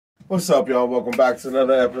What's up, y'all? Welcome back to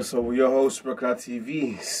another episode with your host,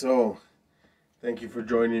 BruhCloudTv. So, thank you for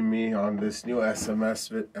joining me on this new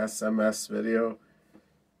SMS video.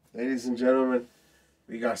 Ladies and gentlemen,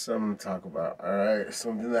 we got something to talk about, alright?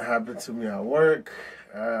 Something that happened to me at work,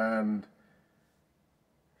 and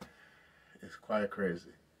it's quite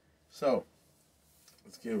crazy. So,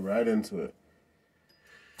 let's get right into it.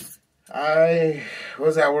 I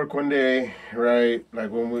was at work one day, right?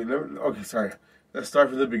 Let's start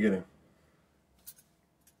from the beginning.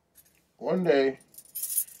 One day,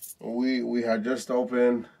 we had just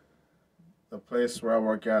opened the place where I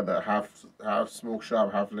work at, that half smoke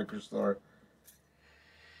shop, half liquor store.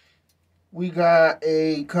 We got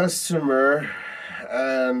a customer,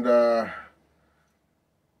 and we're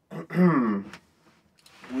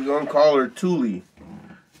gonna call her Thule.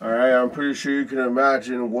 Alright, I'm pretty sure you can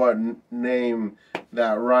imagine what name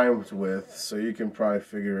that rhymes with, so you can probably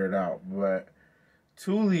figure it out. But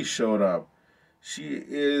Thule showed up. She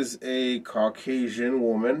is a Caucasian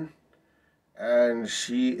woman, and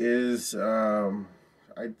she is, I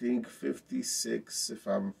think 56, if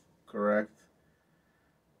I'm correct,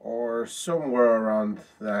 or somewhere around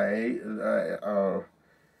that age,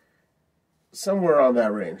 somewhere around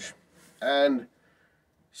that range. And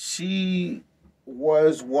she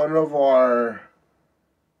was one of our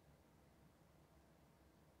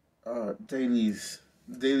daily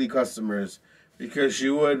customers, because she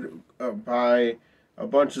would buy a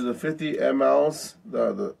bunch of the 50 mLs,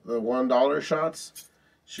 the $1 shots.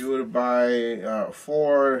 She would buy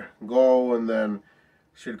 4, go, and then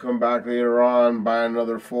she'd come back later on, buy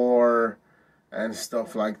another 4, and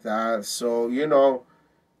stuff like that. So, you know,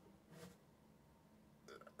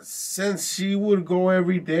 since she would go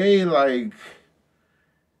every day, like,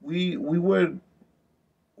 we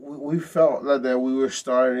felt that we were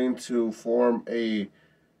starting to form a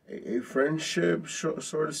friendship, so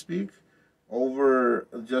to speak, over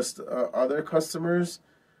just other customers,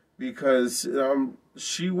 because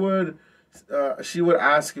she would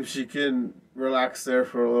ask if she can relax there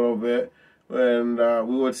for a little bit, and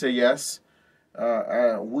we would say yes.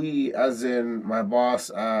 We, as in my boss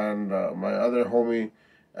and my other homie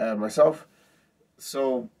and myself,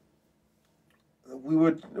 so we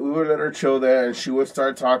would let her chill there, and she would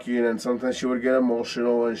start talking, and sometimes she would get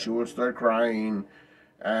emotional, and she would start crying,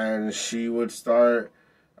 and she would start,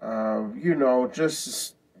 you know,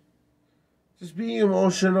 just being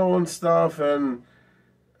emotional and stuff. And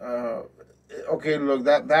okay, look,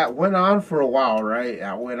 that went on for a while, right?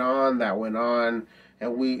 That went on,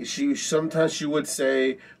 and sometimes she would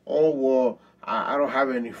say, "Oh, well, I don't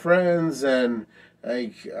have any friends, and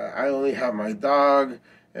like I only have my dog,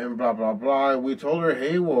 and blah blah blah." And we told her,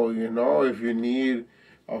 "Hey, well, you know, if you need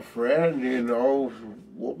a friend, you know,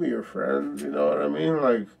 we'll be your friend." You know what I mean?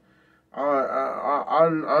 Like,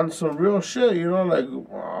 on some real shit, you know, like,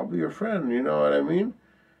 I'll be your friend. You know what I mean?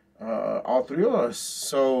 All three of us.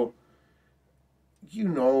 So, you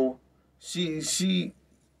know, she.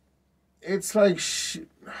 It's like,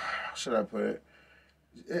 how should I put it?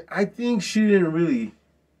 I think she didn't really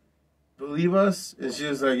believe us, and she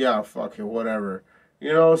was like, "Yeah, fuck it, whatever."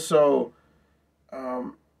 You know, so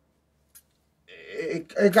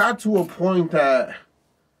it got to a point that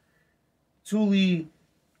Thule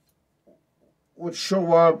would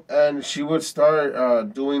show up, and she would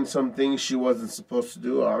start doing some things she wasn't supposed to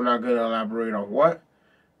do. I'm not going to elaborate on what,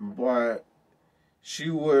 but she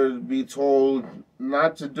would be told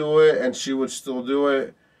not to do it, and she would still do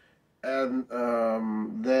it. And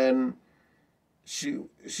then she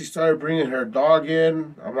started bringing her dog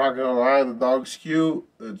in. I'm not going to lie, the dog's cute.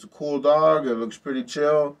 It's a cool dog. It looks pretty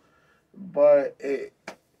chill. But it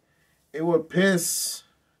would piss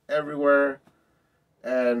everywhere,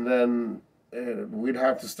 and then we'd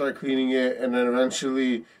have to start cleaning it, and then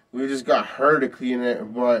eventually we just got her to clean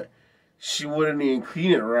it, but she wouldn't even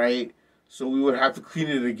clean it right, so we would have to clean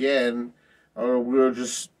it again, or we would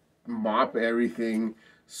just mop everything.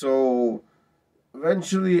 So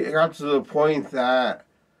eventually it got to the point that,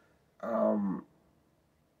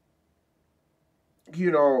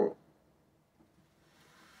 you know,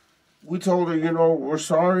 we told her, you know, we're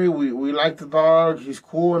sorry, we like the dog, he's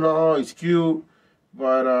cool and all, he's cute,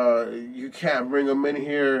 but you can't bring him in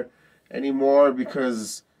here anymore,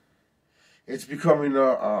 because it's becoming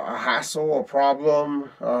a hassle, a problem,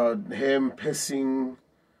 him pissing,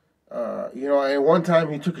 you know. And one time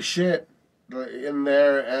he took a shit in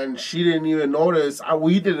there, and she didn't even notice,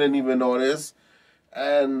 we didn't even notice,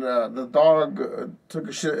 and the dog took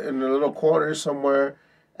a shit in a little corner somewhere,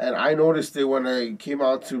 and I noticed it when I came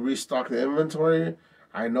out to restock the inventory.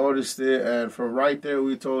 I noticed it, and from right there,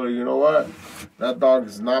 we told her, you know what, that dog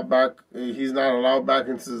is not back. He's not allowed back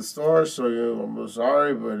into the store. So I'm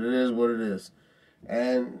sorry, but it is what it is.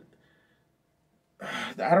 And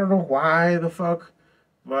I don't know why the fuck,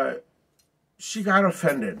 but she got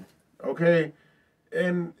offended. Okay,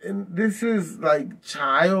 and this is like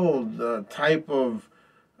child type of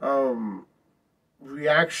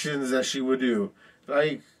reactions that she would do.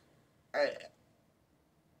 Like,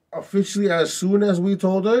 officially, as soon as we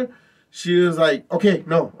told her, she was like, okay,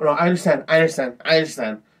 no, I understand.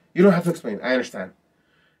 You don't have to explain. I understand.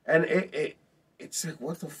 And it's like,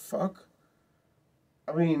 what the fuck?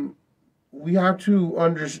 I mean, we have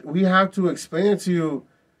to explain it to you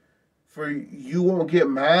for you won't get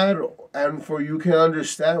mad and for you can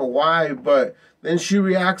understand why. But then she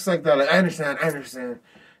reacts like that, like, I understand.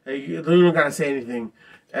 Hey, you don't gotta say anything.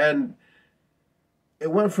 And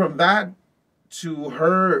it went from that to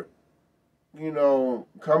her,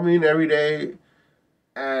 coming every day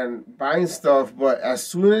and buying stuff. But as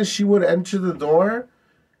soon as she would enter the door,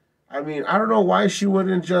 I mean, I don't know why she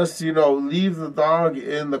wouldn't just, leave the dog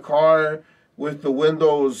in the car with the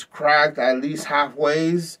windows cracked at least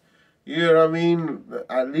halfways. You know what I mean?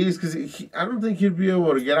 At least, because I don't think he'd be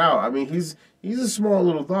able to get out. I mean, he's a small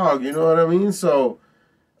little dog, you know what I mean? So,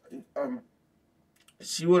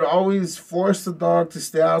 she would always force the dog to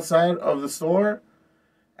stay outside of the store.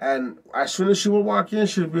 And as soon as she would walk in,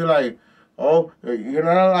 she'd be like, oh, you're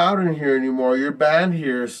not allowed in here anymore. You're banned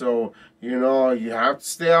here. So, you have to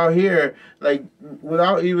stay out here. Like,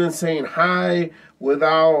 without even saying hi,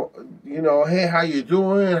 without, hey, how you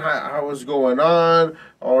doing? How was going on?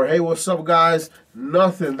 Or, hey, what's up, guys?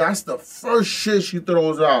 Nothing. That's the first shit she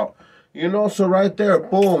throws out. So right there,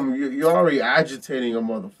 boom, you're already agitating a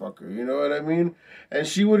motherfucker. You know what I mean? And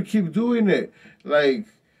she would keep doing it. Like,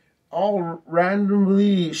 all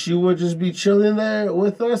randomly, she would just be chilling there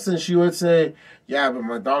with us, and she would say, yeah, but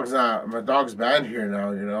my dog's banned here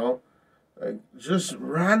now, Like, just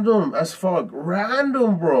random as fuck.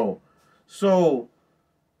 Random, bro. So,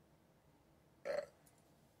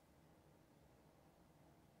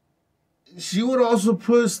 she would also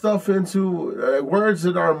put stuff into words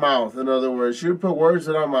in our mouth. In other words, she would put words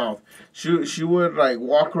in our mouth. She would like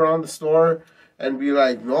walk around the store and be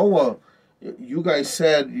like, "No, well, you guys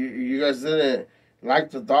said you guys didn't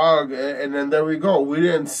like the dog, and then there we go. We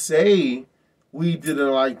didn't say we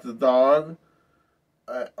didn't like the dog,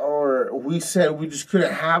 or we said we just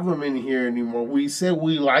couldn't have him in here anymore. We said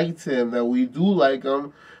we liked him, that we do like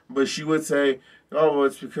him, but she would say, oh, well,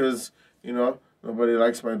 it's because nobody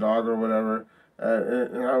likes my dog or whatever.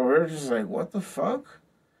 And we're just like, what the fuck?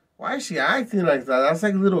 Why is she acting like that? That's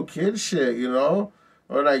like little kid shit, Or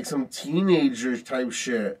like some teenager type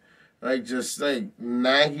shit. Like just like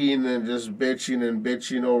nagging and just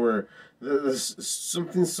bitching over this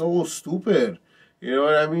something so stupid. You know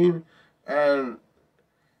what I mean? And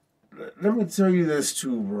let me tell you this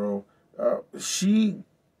too, bro. She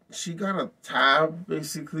got a tab,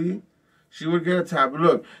 basically. She would get a tab.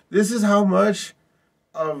 Look, this is how much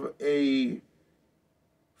of a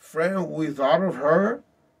friend we thought of her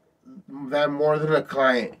than more than a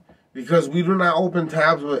client. Because we do not open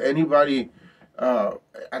tabs with anybody at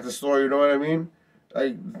the store, you know what I mean?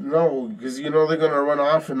 Like, no, because they're going to run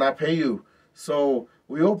off and not pay you. So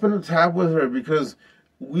we opened a tab with her because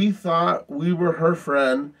we thought we were her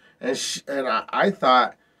friend, and I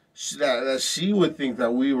thought that she would think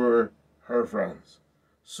that we were her friends.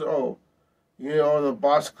 So, the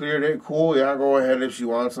boss cleared it. Cool, yeah, go ahead if she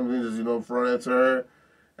wants something, just, front it to her,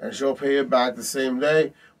 and she'll pay it back the same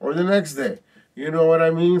day or the next day. You know what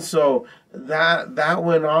I mean? So that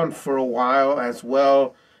went on for a while as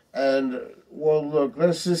well. And, well, look,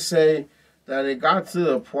 let's just say that it got to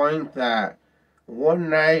the point that one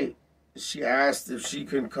night she asked if she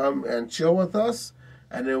could come and chill with us.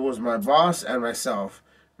 And it was my boss and myself.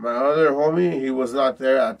 My other homie, he was not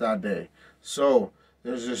there at that day. So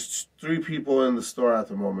there's just 3 people in the store at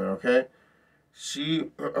the moment, okay? She,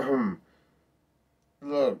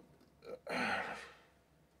 look,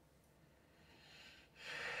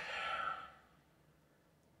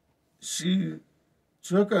 she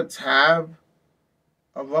took a tab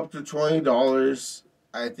of up to $20,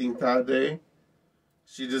 I think, that day.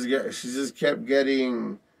 She just kept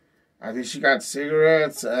getting, I think she got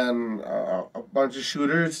cigarettes and a bunch of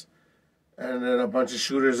shooters, and then a bunch of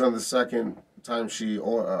shooters on the second time she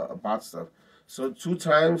bought stuff. So 2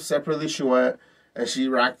 times separately she went, and she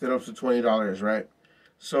racked it up to $20, right?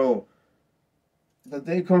 So the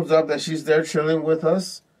day comes up that she's there chilling with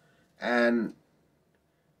us, and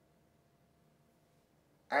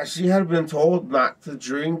as she had been told not to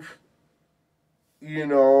drink,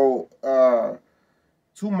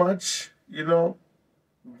 too much, you know,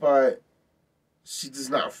 but she does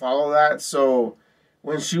not follow that. So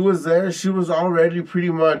when she was there, she was already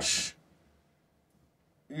pretty much,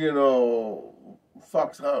 you know,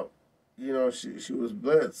 fucked up. You know, she was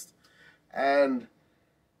blitzed. And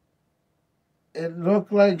it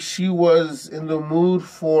looked like she was in the mood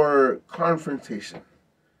for confrontation.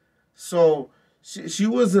 So she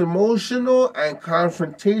was emotional and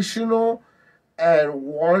confrontational and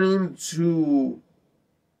wanting to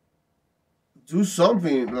do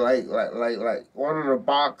something like wanting a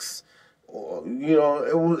box. You know,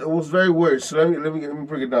 it was very weird. So let me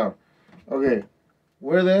break it down. Okay,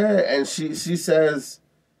 we're there, and she says,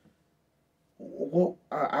 "Well,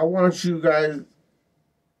 I want you guys.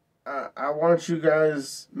 I want you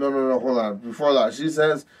guys." No, hold on. Before that, she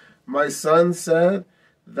says, "My son said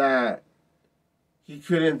that he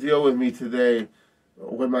couldn't deal with me today,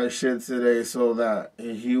 with my shit today, so that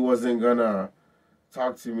he wasn't gonna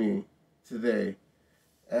talk to me today."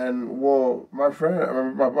 And well, my friend,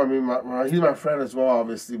 he's my friend as well,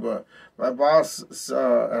 obviously, but my boss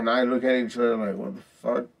and I look at each other like, what the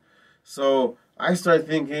fuck? So I start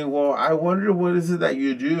thinking, well, I wonder what is it that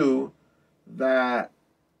you do that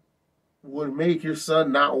would make your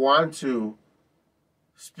son not want to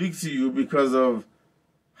speak to you because of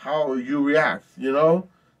how you react, you know?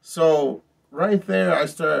 So right there, I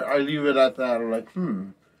leave it at that. I'm like,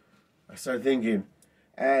 I start thinking.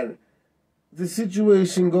 And the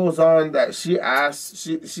situation goes on that she asks,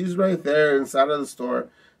 she's right there inside of the store,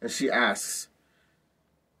 and she asks,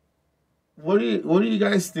 what do you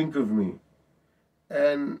guys think of me?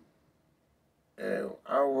 And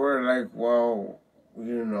we're like, well,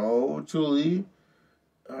 you know, Tuli,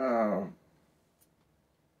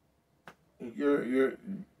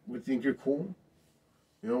 we think you're cool.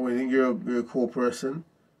 You know, we think you're a cool person.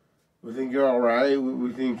 We think you're all right.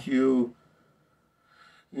 We think you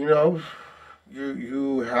know,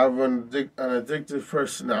 you have an addictive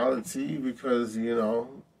personality because, you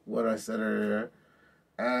know, what I said earlier.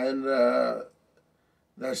 And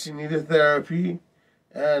that she needed therapy.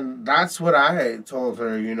 And that's what I told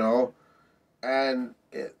her, you know. And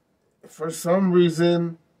for some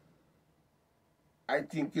reason, I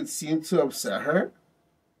think it seemed to upset her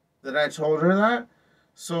that I told her that.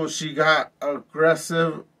 So she got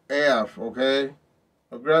aggressive AF, okay?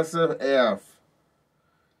 Aggressive AF.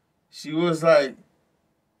 She was like,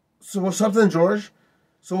 so what's up then, George?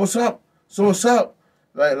 So what's up? So what's up?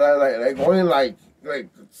 Like going like,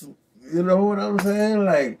 you know what I'm saying?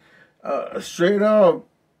 Like, straight up,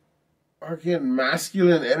 fucking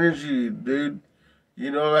masculine energy, dude.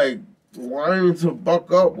 You know, like, wanting to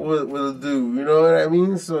buck up with a dude, you know what I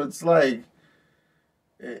mean? So it's like,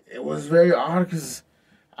 it was very odd because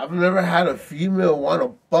I've never had a female want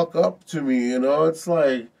to buck up to me, you know? It's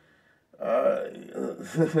like,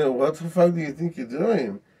 what the fuck do you think you're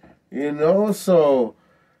doing? You know? So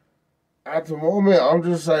at the moment, I'm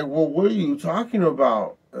just like, well, what are you talking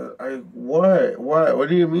about? What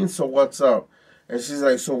do you mean, so what's up? And she's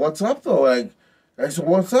like, so what's up, though? Like, so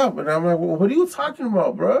what's up? And I'm like, well, what are you talking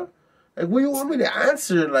about, bro? Like, what do you want me to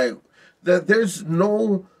answer? Like, that there's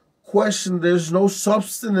no question, there's no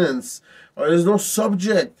substance, or there's no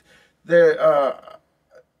subject. There,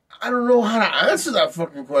 I don't know how to answer that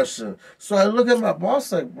fucking question. So I look at my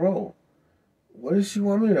boss like, bro, what does she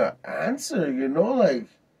want me to answer? You know, like,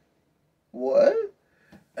 what?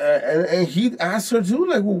 And he asked her too,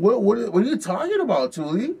 like, well, what are you talking about,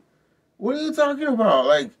 Tuli? What are you talking about?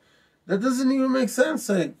 Like, that doesn't even make sense.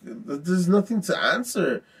 Like, there's nothing to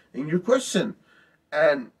answer in your question.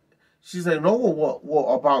 And she's like, no, well,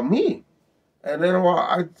 about me. And then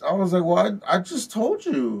I was like, well, I just told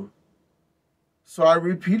you. So I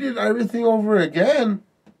repeated everything over again.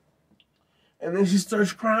 And then she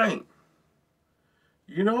starts crying.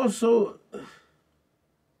 You know, so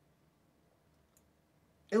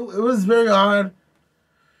it was very odd.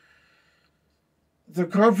 The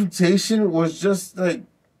confrontation was just like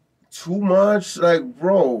too much. Like,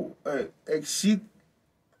 bro, like she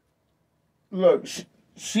would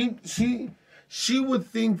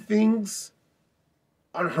think things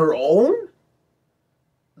on her own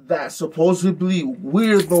that supposedly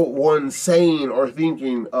we're the ones saying or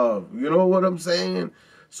thinking of. You know what I'm saying?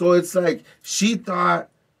 So it's like she thought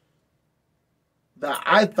that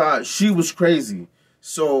I thought she was crazy.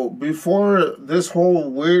 So before this whole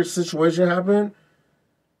weird situation happened,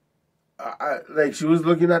 like she was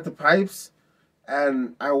looking at the pipes,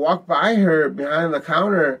 and I walked by her behind the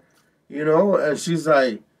counter, you know, and she's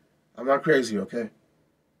like, I'm not crazy, okay?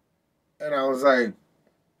 And I was like,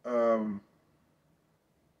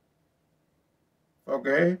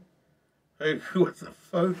 okay. Like, what the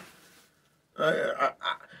fuck?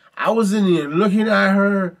 I wasn't even looking at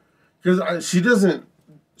her because she doesn't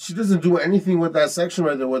do anything with that section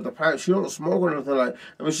right there with the pipe. She don't smoke or nothing like.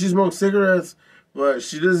 I mean, she smokes cigarettes, but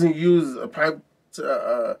she doesn't use a pipe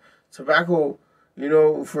tobacco. You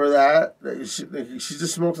know, for that, she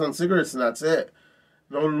just smokes on cigarettes and that's it.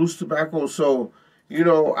 No loose tobacco. So, you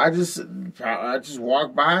know, I just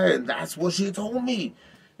walked by and that's what she told me.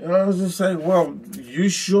 And I was just like, well, you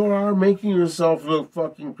sure are making yourself look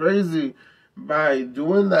fucking crazy by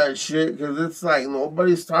doing that shit, because it's like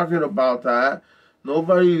nobody's talking about that.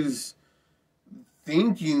 Nobody's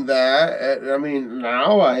thinking that. I mean,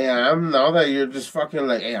 now I am. Now that you're just fucking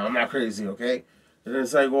like, hey, I'm not crazy, okay? And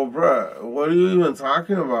it's like, well, bruh, what are you even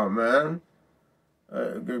talking about, man?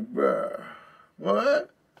 Bruh,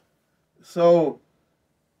 what? So,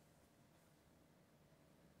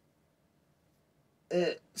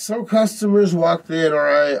 some customers walked in, all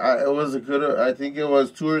right. It was a good, I think it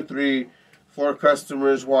was 2 or 3, 4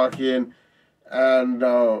 customers walk in. And,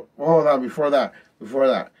 hold on, before that.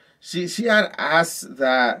 She had asked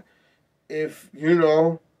that if, you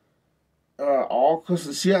know,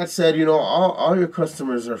 she had said, you know, all your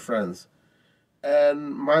customers are friends.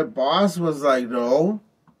 And my boss was like, no,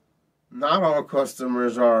 not all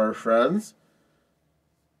customers are friends.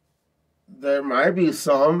 There might be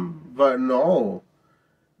some, but no.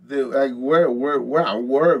 Like we're at work.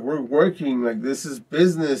 We're working. Like, this is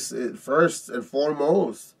business first and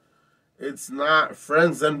foremost. It's not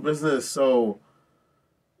friends and business. So,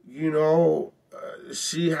 you know,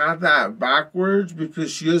 she had that backwards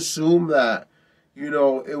because she assumed that, you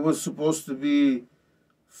know, it was supposed to be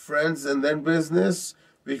friends and then business,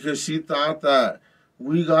 because she thought that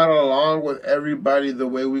we got along with everybody the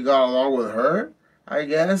way we got along with her, I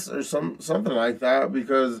guess, or something like that,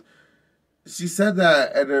 because she said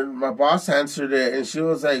that, and then my boss answered it, and she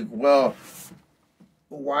was like, well,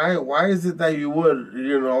 why is it that you would,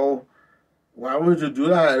 you know, why would you do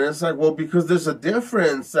that? And it's like, well, because there's a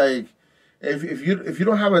difference. Like, if you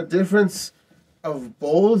don't have a difference of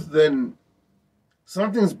both, then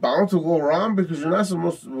something's bound to go wrong, because you're not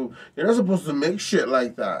supposed to make shit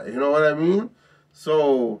like that. You know what I mean?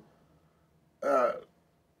 So,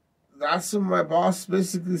 that's what my boss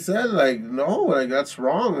basically said. Like, no, like, that's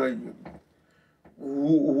wrong. Like,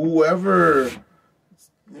 whoever,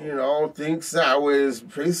 you know, thinks that way is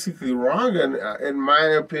basically wrong, and in my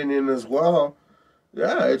opinion as well.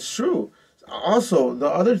 Yeah, it's true. Also, the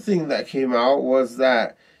other thing that came out was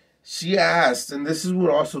that she asked, and this is what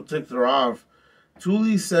also ticked her off.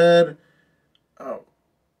 Thule said,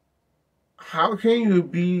 how can you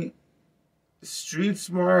be street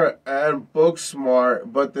smart and book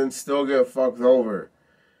smart, but then still get fucked over?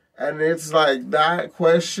 And it's like, that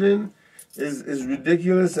question is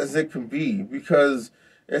ridiculous as it can be, because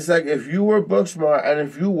it's like, if you were book smart and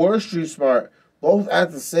if you were street smart both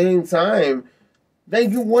at the same time,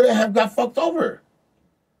 then you wouldn't have got fucked over.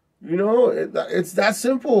 You know, it's that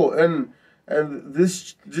simple. And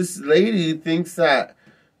this lady thinks that,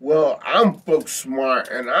 well, I'm book smart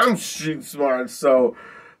and I'm street smart, so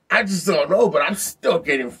I just don't know, but I'm still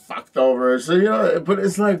getting fucked over. So, you know, but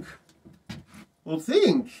it's like, well,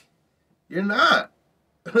 think. You're not.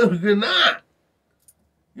 You're not.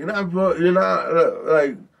 You're not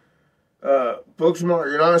like book smart.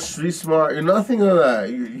 You're not street smart. You're nothing of that.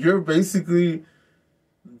 You're basically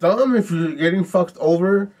dumb if you're getting fucked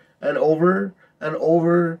over and over and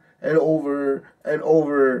over and over and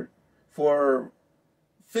over for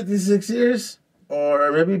 56 years,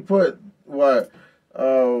 or maybe put what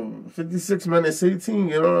 56 minus 18.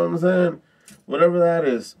 You know what I'm saying? Whatever that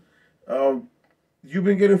is. You've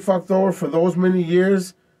been getting fucked over for those many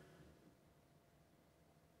years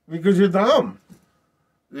because you're dumb.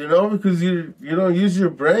 You know, because you don't use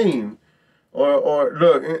your brain. Or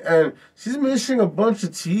look, and she's missing a bunch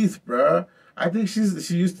of teeth, bruh. I think she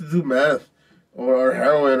used to do meth or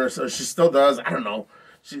heroin, or so. She still does. I don't know.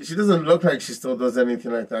 She doesn't look like she still does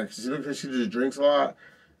anything like that. She looks like she just drinks a lot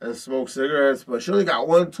and smokes cigarettes. But she only got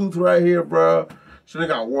one tooth right here, bruh. She only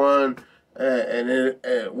got one, and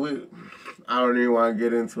I don't even want to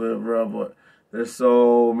get into it, bruh. But there's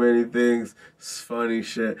so many things. It's funny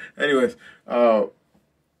shit. Anyways,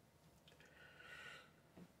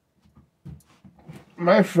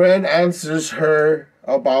 my friend answers her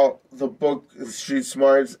about the book Street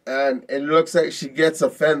Smarts, and it looks like she gets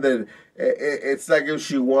offended. It's like if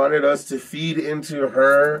she wanted us to feed into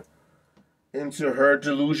her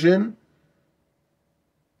delusion.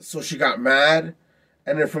 So she got mad,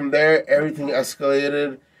 and then from there everything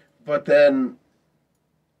escalated. But then,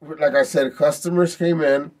 like I said, customers came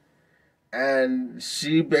in, and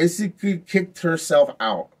she basically kicked herself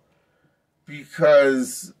out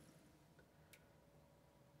because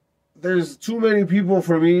there's too many people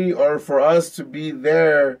for me or for us to be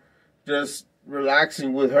there just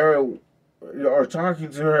relaxing with her or talking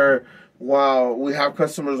to her while we have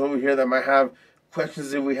customers over here that might have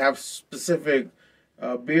questions if we have specific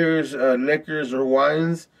beers, liquors, or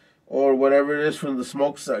wines, or whatever it is from the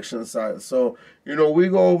smoke section side. So, we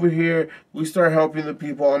go over here, we start helping the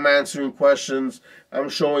people. I'm answering questions, I'm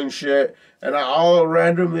showing shit, and all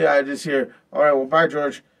randomly I just hear, all right, well, bye,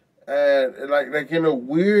 George. And like in a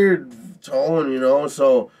weird tone,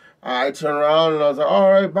 So I turn around and I was like,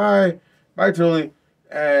 all right, bye. Bye, Tuli.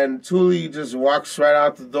 And Tuli just walks right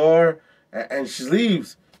out the door and she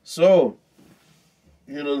leaves. So,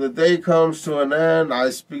 the day comes to an end. I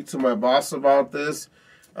speak to my boss about this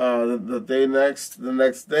the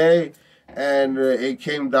next day. And it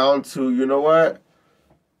came down to, you know what?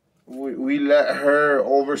 We let her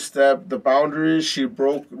overstep the boundaries. She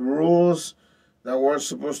broke rules that weren't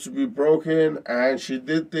supposed to be broken, and she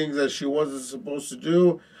did things that she wasn't supposed to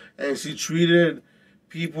do, and she treated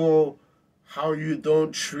people how you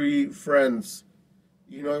don't treat friends.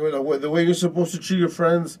 The way you're supposed to treat your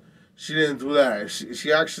friends, she didn't do that.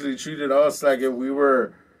 She actually treated us like if we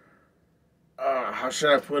were, how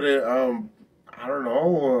should I put it? I don't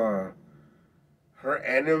know, her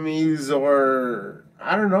enemies, or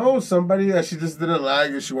I don't know, somebody that she just didn't like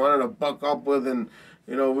and she wanted to buck up with, and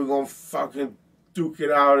we're gonna fucking duke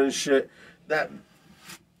it out and shit. That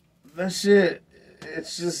shit,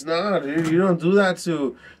 it's just not, dude. You don't do that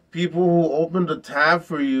to people who opened a tab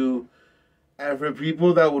for you, and for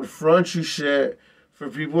people that would front you shit, for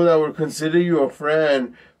people that would consider you a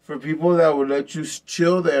friend, for people that would let you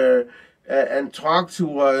chill there and talk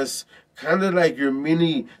to us, kind of like your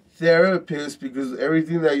mini therapist, because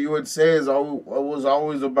everything that you would say was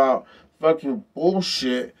always about fucking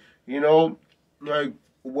bullshit, like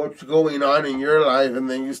what's going on in your life, and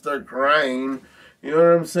then you start crying, you know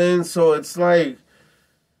what I'm saying? So it's like,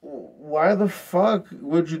 why the fuck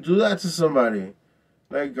would you do that to somebody?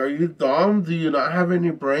 Like, are you dumb? Do you not have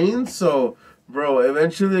any brains? So, bro,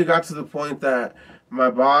 eventually it got to the point that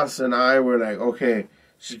my boss and I were like, okay,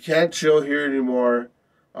 she can't chill here anymore.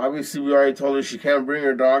 Obviously, we already told her she can't bring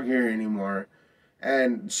her dog here anymore.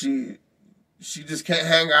 And she just can't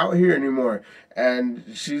hang out here anymore. And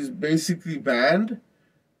she's basically banned.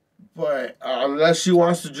 But unless she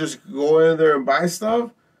wants to just go in there and buy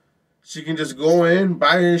stuff, she can just go in,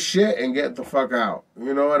 buy her shit, and get the fuck out.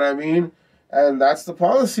 You know what I mean? And that's the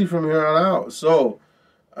policy from here on out. So,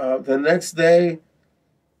 the next day,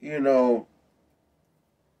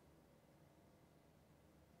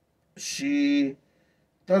 she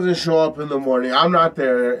doesn't show up in the morning. I'm not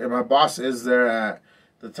there, and my boss is there at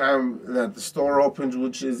the time that the store opens,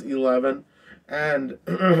 which is 11. And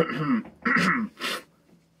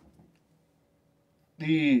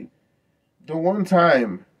the one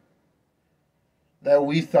time that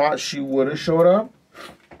we thought she would have showed up,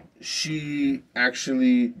 she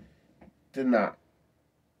actually did not.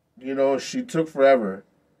 She took forever.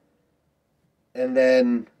 And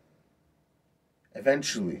then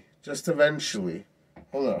eventually, just eventually,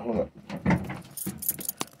 hold up.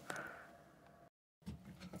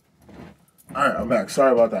 Alright, I'm back.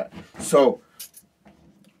 Sorry about that. So,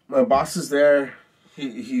 my boss is there.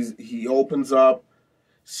 He opens up.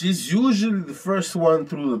 She's usually the first one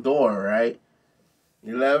through the door, right?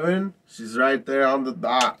 11, she's right there on the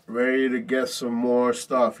dot, ready to get some more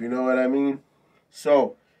stuff. You know what I mean?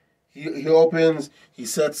 So, he opens, he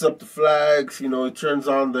sets up the flags, he turns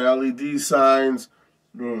on the LED signs,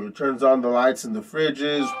 turns on the lights in the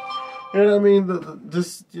fridges. You know what I mean?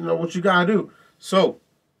 Just, what you gotta do. So,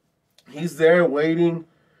 he's there waiting,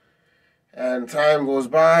 and time goes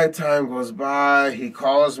by. He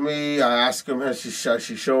calls me. I ask him, has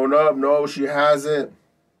she shown up? No, she hasn't.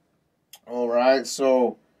 All right,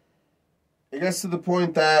 so it gets to the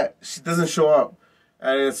point that she doesn't show up,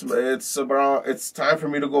 and it's time for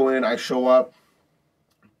me to go in. I show up,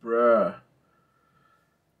 bruh.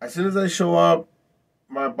 As soon as I show up,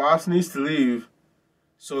 my boss needs to leave,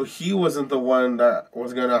 so he wasn't the one that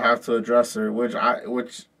was gonna have to address her, which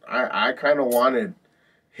I kind of wanted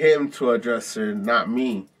him to address her, not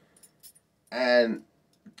me. And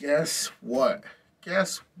guess what?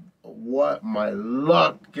 My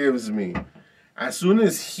luck gives me. As soon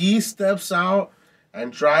as he steps out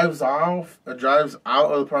and drives out of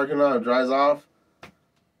the parking lot and drives off,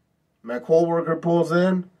 my coworker pulls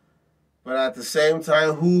in, but at the same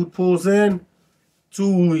time, who pulls in?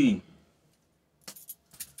 Tuli.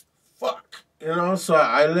 Fuck. So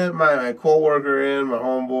I let my coworker in, my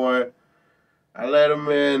homeboy. I let him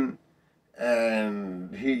in,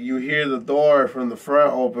 and you hear the door from the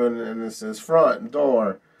front open, and it says front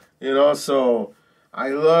door. So I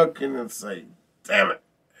look and it's like, damn it,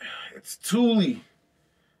 it's Thule.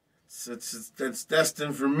 It's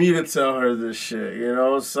destined for me to tell her this shit, you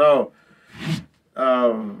know. So,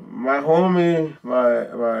 my homie,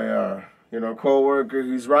 my coworker,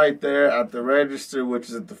 he's right there at the register, which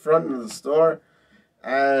is at the front of the store,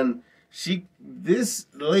 and this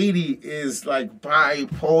lady is like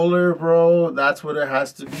bipolar, bro. That's what it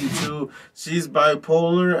has to be too. She's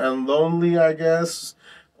bipolar and lonely, I guess,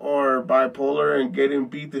 or bipolar and getting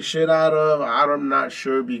beat the shit out of. I'm not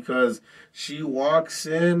sure, because she walks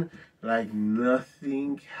in like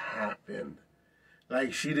nothing happened.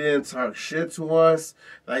 Like she didn't talk shit to us.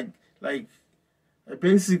 Like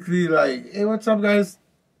basically like, hey, what's up, guys?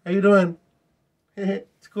 How you doing? Hey,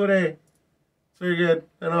 it's a cool day. It's very good.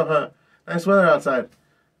 I know, huh? Nice weather outside.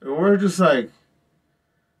 And we're just like,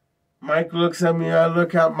 Mike looks at me, I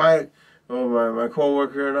look at my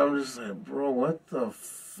coworker, and I'm just like, bro, what the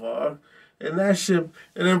fuck? And that shit,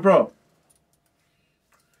 and then, bro,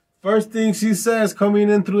 first thing she says coming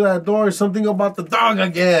in through that door is something about the dog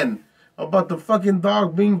again. About the fucking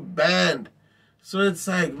dog being banned. So it's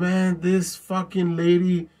like, man, this fucking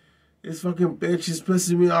lady, this fucking bitch is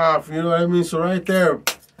pissing me off. You know what I mean? So right there,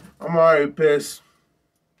 I'm already pissed.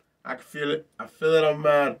 I can feel it. I feel it. I'm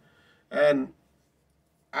mad. And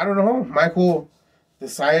I don't know. Michael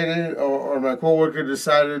decided, or my coworker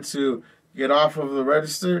decided to get off of the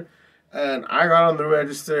register. And I got on the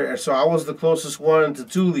register. And so I was the closest one to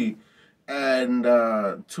Thule. And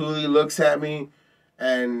Thule looks at me.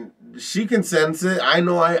 And she can sense it. I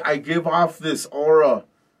know I give off this aura.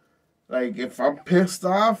 Like, if I'm pissed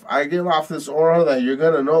off, I give off this aura that you're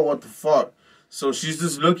going to know what the fuck. So she's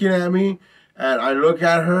just looking at me. And I look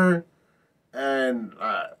at her. And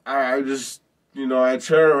I just, I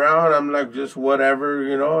turn around. I'm like, just whatever,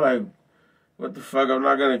 like, what the fuck? I'm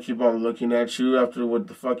not going to keep on looking at you after what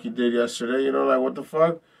the fuck you did yesterday. Like, what the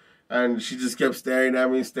fuck? And she just kept staring at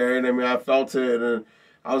me. I felt it. And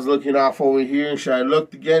I was looking off over here, and I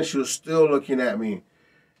looked again. She was still looking at me.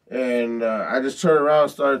 And I just turned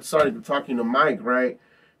around and started talking to Mike, right?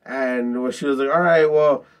 And she was like, all right,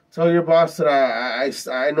 well, tell your boss that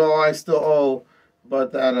I know I still owe,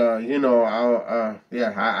 but that, I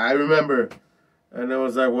remember. And it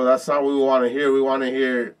was like, well, that's not what we want to hear. We want to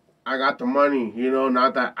hear, I got the money,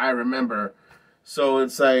 not that I remember. So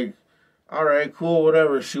it's like, all right, cool,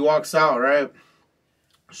 whatever. She walks out, right?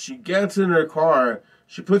 She gets in her car.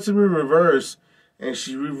 She puts him in reverse, and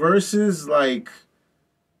she reverses like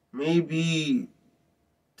maybe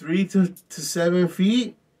 3 to 7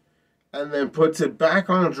 feet, and then puts it back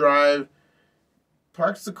on drive,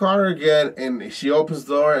 parks the car again, and she opens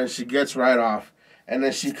the door, and she gets right off. And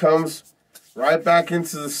then she comes right back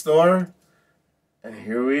into the store, and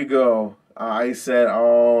here we go. I said,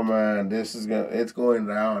 oh man, it's going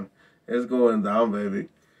down. It's going down, baby.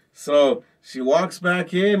 So she walks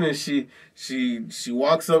back in, and she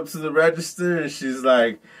walks up to the register, and she's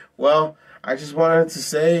like, well, I just wanted to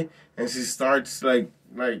say, and she starts like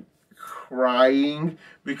crying,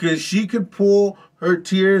 because she could pull her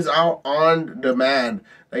tears out on demand.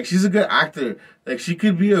 Like, she's a good actor. Like, she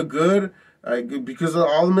could be a good, like, because of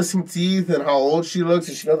all the missing teeth and how old she looks,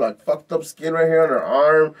 and she has like fucked up skin right here on her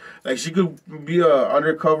arm. Like, she could be a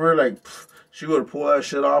undercover, like, she would pull that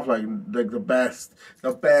shit off like the best,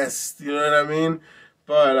 you know what I mean?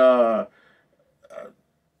 But,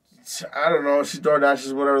 I don't know, she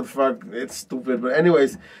DoorDashes, whatever the fuck, it's stupid. But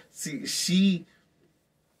anyways, see, she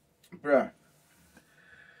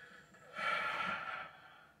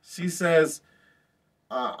says,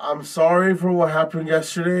 I'm sorry for what happened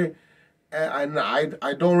yesterday, and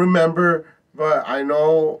I don't remember, but I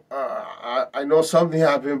know, I know something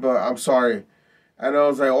happened, but I'm sorry. And I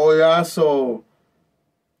was like, oh yeah, so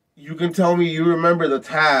you can tell me you remember the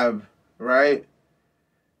tab, right?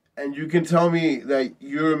 And you can tell me that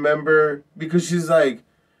you remember, because she's like,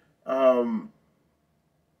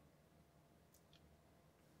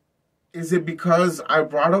 is it because I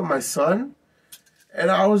brought up my son?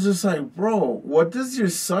 And I was just like, bro, what does your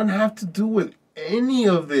son have to do with any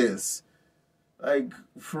of this? Like,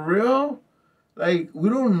 for real? Like, we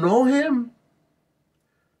don't know him?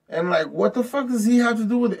 And like, what the fuck does he have to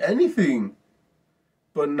do with anything?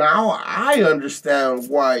 But now I understand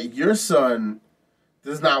why your son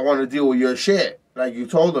does not want to deal with your shit, like you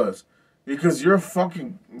told us. Because you're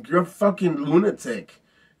fucking lunatic.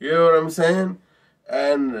 You know what I'm saying?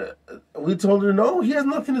 And we told her, no, he has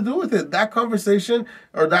nothing to do with it. That conversation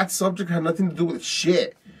or that subject had nothing to do with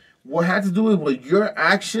shit. What had to do with your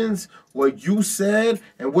actions, what you said,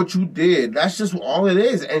 and what you did. That's just all it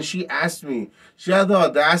is. And she asked me. She had the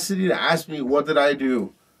audacity to ask me, what did I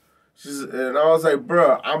do? And I was like,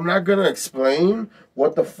 bro, I'm not going to explain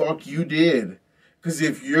what the fuck you did. Because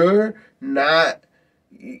if you're not,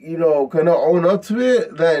 going to own up to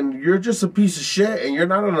it, then you're just a piece of shit and you're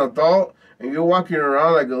not an adult and you're walking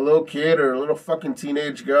around like a little kid or a little fucking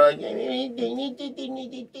teenage girl. You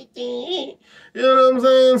know what I'm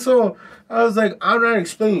saying? So I was like, I'm not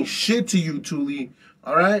explaining shit to you, Thule.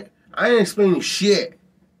 All right? I ain't explaining shit.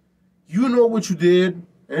 You know what you did.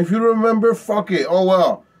 And if you remember, fuck it. Oh,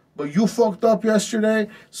 well. But you fucked up yesterday,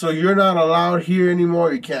 so you're not allowed here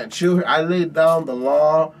anymore. You can't chill here. I laid down the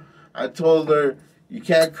law. I told her, you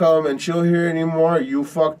can't come and chill here anymore. You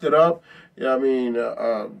fucked it up. Yeah, I mean,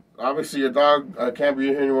 obviously your dog can't be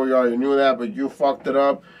here anymore. You already knew that, but you fucked it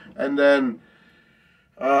up. And then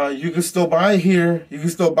you can still buy here. You can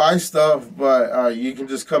still buy stuff, but you can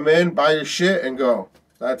just come in, buy your shit, and go.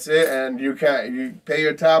 That's it. And you pay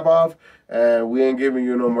your tab off. And we ain't giving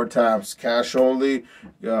you no more tabs. Cash only,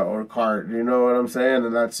 or card. You know what I'm saying?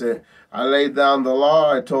 And that's it. I laid down the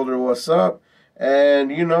law. I told her what's up. And,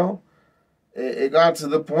 it got to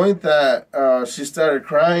the point that she started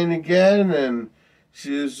crying again. And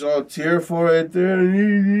she was all tearful right there.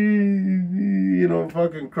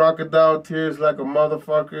 Fucking crocodile tears like a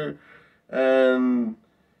motherfucker. And,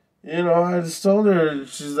 I just told her,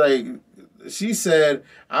 she said,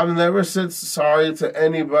 I've never said sorry to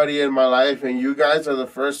anybody in my life, and you guys are the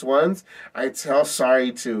first ones I tell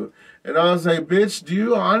sorry to. And I was like, bitch, do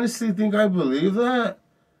you honestly think I believe that?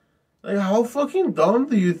 Like, how fucking dumb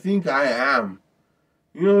do you think I am?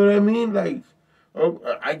 You know what I mean? Like,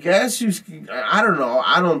 I guess I don't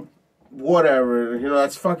know. Whatever.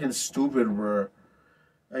 That's fucking stupid, bro.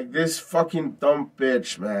 Like, this fucking dumb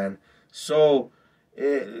bitch, man. So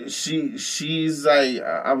she's like,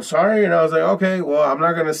 I'm sorry, and I was like, okay, well, I'm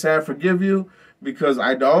not gonna say I forgive you because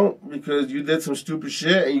you did some stupid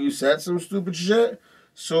shit and you said some stupid shit.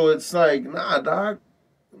 So it's like, nah, dog.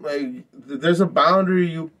 Like, there's a boundary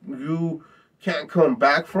you can't come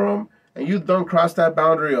back from, and you done crossed that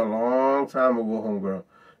boundary a long time ago,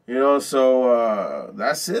 homegirl. So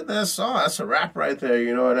that's it. That's all. That's a wrap right there.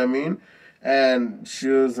 You know what I mean? And she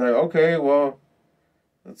was like, okay, well,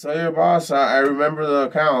 I'll tell your boss, I remember the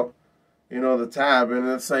account, the tab, and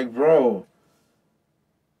it's like, bro,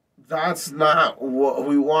 that's not what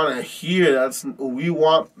we want to hear. We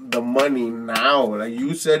want the money now. Like,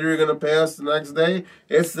 you said you were going to pay us the next day.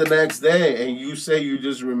 It's the next day, and you say you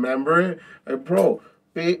just remember it. Like, bro,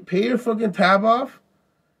 pay your fucking tab off,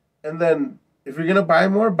 and then if you're going to buy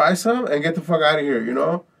more, buy some, and get the fuck out of here,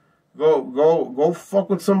 Go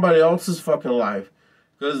fuck with somebody else's fucking life.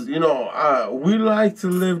 Because, we like to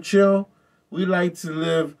live chill. We like to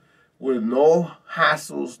live with no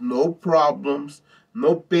hassles, no problems,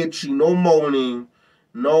 no bitching, no moaning,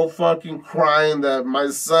 no fucking crying that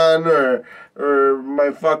my son or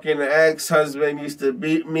my fucking ex-husband used to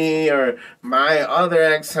beat me, or my other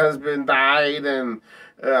ex-husband died and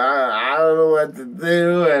I don't know what to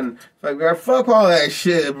do. And fuck all that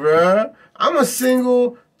shit, bro. I'm a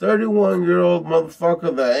single 31-year-old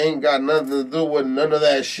motherfucker that ain't got nothing to do with none of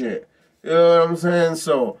that shit. You know what I'm saying?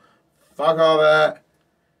 So, fuck all that.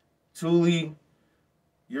 Thule,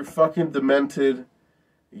 you're fucking demented.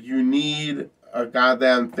 You need a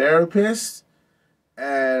goddamn therapist.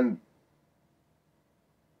 And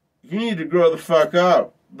you need to grow the fuck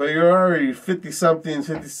up. But you're already 50-something,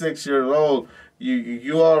 56 years old.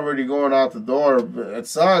 You already going out the door. It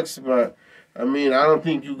sucks, but, I don't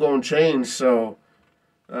think you're going to change, so...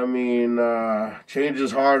 change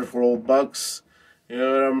is hard for old bucks. You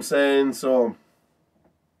know what I'm saying? So,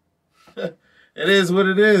 it is what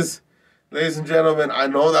it is. Ladies and gentlemen, I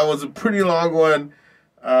know that was a pretty long one.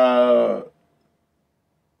 I'm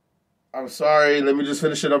sorry. Let me just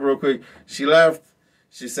finish it up real quick. She left.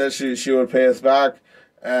 She said she would pay us back,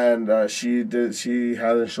 and she did. She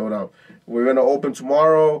hasn't showed up. We're going to open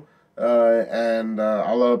tomorrow. And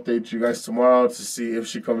I'll update you guys tomorrow to see if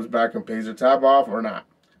she comes back and pays her tab off or not.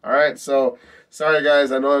 Alright, so, sorry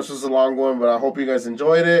guys, I know this was a long one, but I hope you guys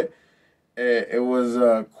enjoyed it. It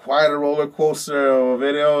was quite a roller coaster of a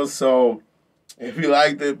video, so if you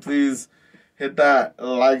liked it, please hit that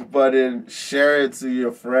like button, share it to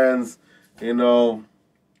your friends, let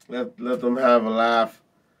them have a laugh.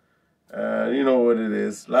 You know what it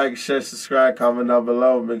is. Like, share, subscribe, comment down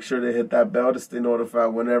below. Make sure to hit that bell to stay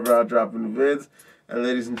notified whenever I drop new vids. And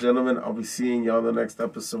ladies and gentlemen, I'll be seeing y'all in the next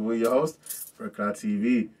episode with your host,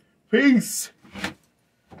 BruhCloudTv. Peace!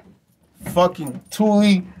 Fucking Thule,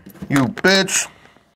 you bitch.